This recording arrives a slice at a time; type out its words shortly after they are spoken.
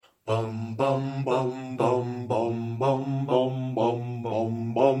Bum bum bum bum bum bum bum bum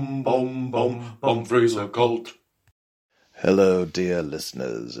bum bum bum bum Bumfrey's Occult. Hello, dear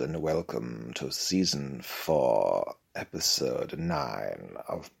listeners, and welcome to Season 4, Episode 9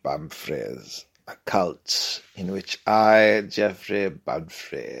 of Bumfrey's Occult, in which I, Geoffrey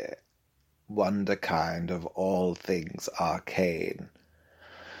Bumfrey, wonderkind of all things arcane,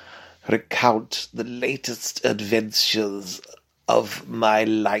 recount the latest adventures of my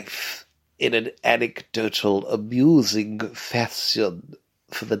life in an anecdotal, amusing fashion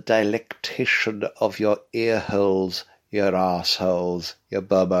for the delectation of your ear-holes, your arseholes, your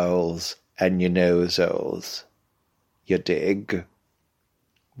bumholes, and your noseholes. You dig?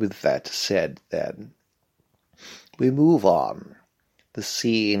 With that said, then, we move on. The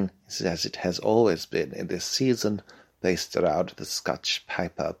scene is as it has always been in this season, based around the Scotch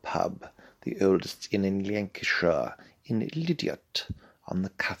Piper pub, the oldest inn in Lancashire, in Lydiot, on the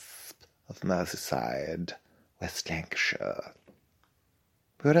cusp of Merseyside, West Lancashire.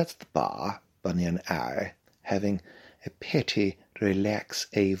 We're at the bar, Bunny and I, having a petty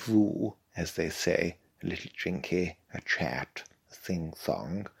relax-a-vous, as they say, a little drinky, a chat, a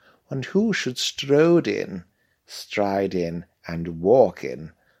sing-song, and who should stride in, and walk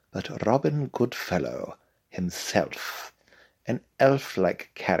in, but Robin Goodfellow himself, an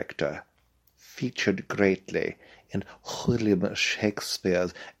elf-like character, featured greatly in William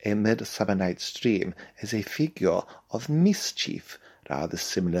Shakespeare's A Midsummer Night's Dream as a figure of mischief, rather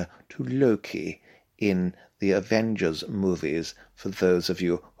similar to Loki in the Avengers movies, for those of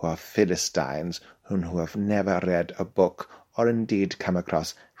you who are Philistines and who have never read a book or indeed come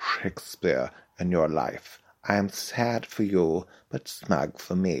across Shakespeare in your life. I am sad for you, but smug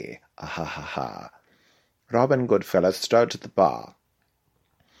for me. Ah-ha-ha-ha. Robin Goodfellow strode to the bar.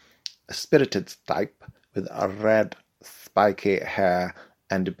 A spirited type with a red, spiky hair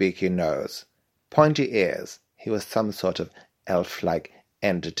and a beaky nose. Pointy ears. He was some sort of elf-like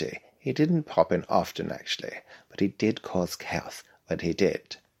entity. He didn't pop in often, actually, but he did cause chaos when he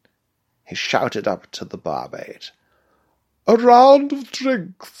did. He shouted up to the barmaid, "A round of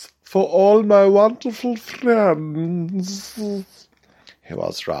drinks for all my wonderful friends." He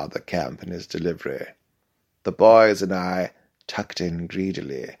was rather camp in his delivery. The boys and I tucked in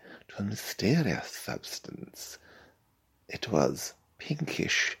greedily to a mysterious substance. It was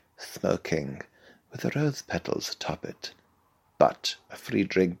pinkish smoking, with rose petals atop it. But a free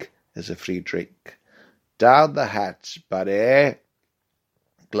drink is a free drink. Down the hatch, buddy.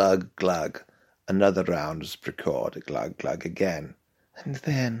 Glug, glug. Another round was procured. Glug, glug again. And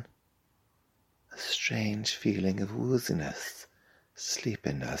then a strange feeling of wooziness,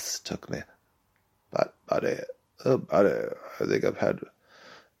 sleepiness took me. But, buddy, I think I've had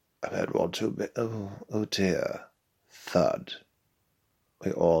one too many. Oh dear. Thud.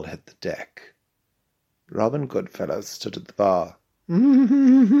 We all hit the deck. Robin Goodfellow stood at the bar.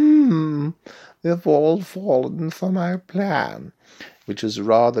 They've all fallen for my plan, which was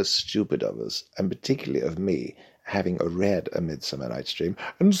rather stupid of us, and particularly of me, having read A Midsummer Night's Dream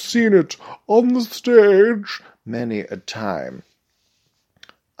and seen it on the stage many a time.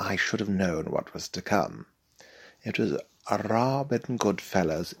 I should have known what was to come. It was Robin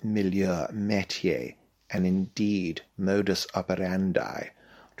Goodfellow's milieu métier, and indeed modus operandi,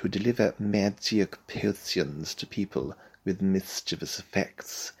 to deliver magic potions to people with mischievous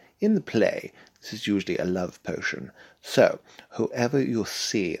effects. In the play, this is usually a love potion. So, whoever you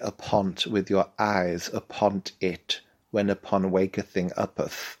see upon't with your eyes upon't it, when upon wakething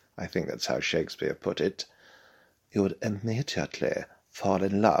uppeth, I think that's how Shakespeare put it, you would immediately fall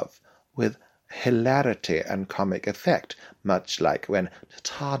in love with hilarity and comic effect, much like when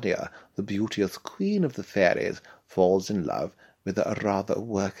Titania, the beauteous queen of the fairies, falls in love with a rather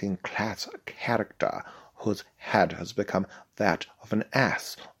working-class character whose head has become that of an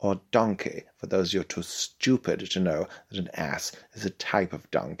ass or donkey, for those of you too stupid to know that an ass is a type of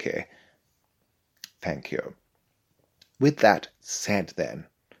donkey. Thank you. With that said, then,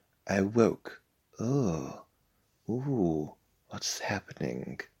 I woke. What's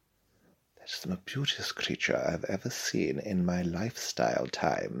happening? That's the most beauteous creature I've ever seen in my lifestyle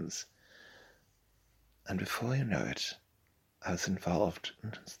times. And before you know it, I was involved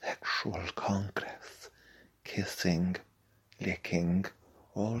in sexual congress, kissing, licking,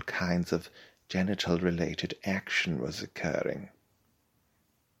 all kinds of genital-related action was occurring.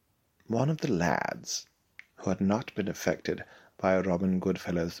 One of the lads, who had not been affected by Robin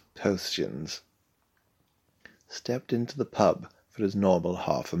Goodfellow's potions, stepped into the pub for his normal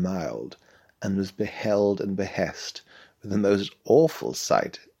half a mile, and was beheld and behest with the most awful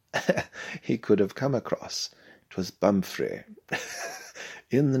sight he could have come across. 'Twas Bumfrey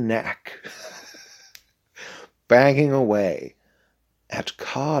in the neck, banging away at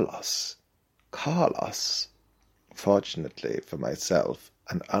Carlos. Carlos, fortunately for myself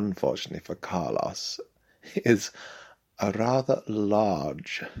and unfortunately for Carlos, is a rather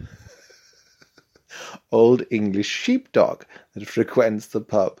large old English sheepdog that frequents the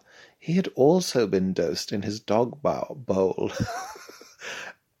pub. He had also been dosed in his dog bowl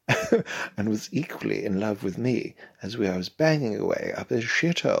and was equally in love with me as I was banging away up his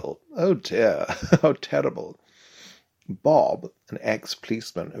shithole. Oh dear, how terrible. Bob, an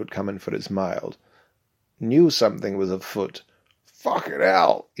ex-policeman who'd come in for his mild, knew something was afoot. "Fucking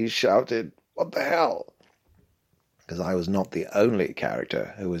hell," he shouted. "What the hell?" Because I was not the only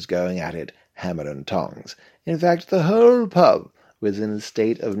character who was going at it hammer and tongs. In fact, the whole pub was in a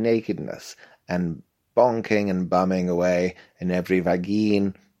state of nakedness, and bonking and bumming away in every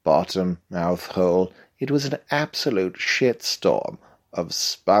vagine, bottom, mouth hole. It was an absolute shitstorm of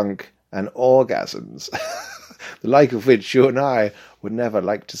spunk and orgasms, the like of which you and I would never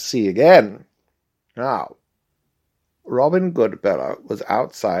like to see again. Now, Robin Goodfellow was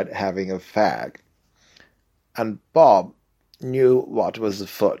outside having a fag, and Bob knew what was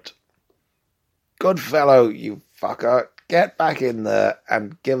afoot. "Goodfellow, you fucker, get back in there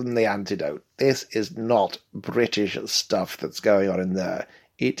and give them the antidote. This is not British stuff that's going on in there.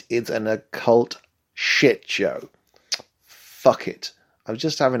 It is an occult shit show. Fuck it. I was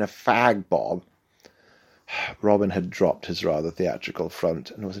just having a fag, Bob." Robin had dropped his rather theatrical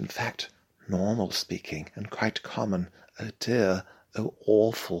front and was in fact normal speaking and quite common. Oh dear, oh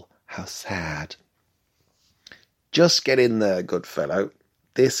awful, how sad. "Just get in there, Goodfellow.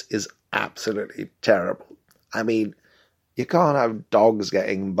 This is absolutely terrible. I mean, you can't have dogs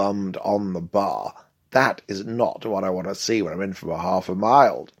getting bummed on the bar. That is not what I want to see when I'm in for a half a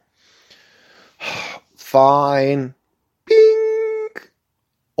mile." Fine. Bing!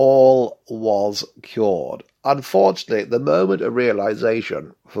 All was cured. Unfortunately, the moment of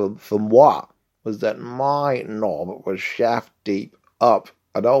realization for moi was that my knob was shaft deep up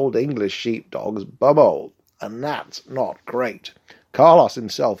an old English sheepdog's bumhole, and that's not great. Carlos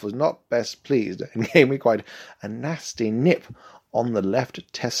himself was not best pleased and gave me quite a nasty nip on the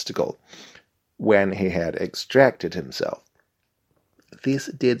left testicle when he had extracted himself. This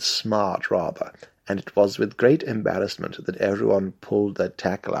did smart rather, and it was with great embarrassment that everyone pulled their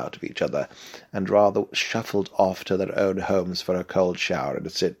tackle out of each other and rather shuffled off to their own homes for a cold shower and a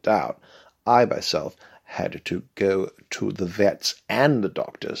sit down. I myself had to go to the vets and the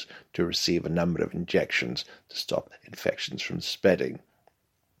doctors to receive a number of injections to stop infections from spreading.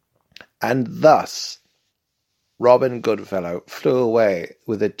 And thus Robin Goodfellow flew away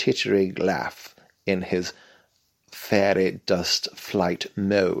with a tittering laugh in his fairy dust flight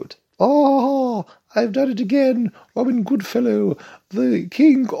mode. "Oh, I've done it again, Robin Goodfellow, the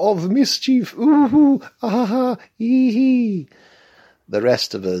king of mischief. Ooh, ah, hee hee." The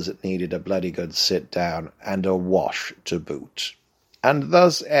rest of us needed a bloody good sit-down and a wash to boot. And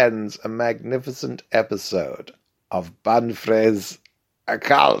thus ends a magnificent episode of Banfrey's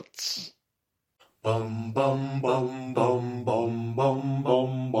Occults. Bum bum bum bum bum bum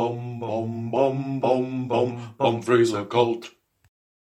bum bum bum bum bum bum Banfrey's Occult.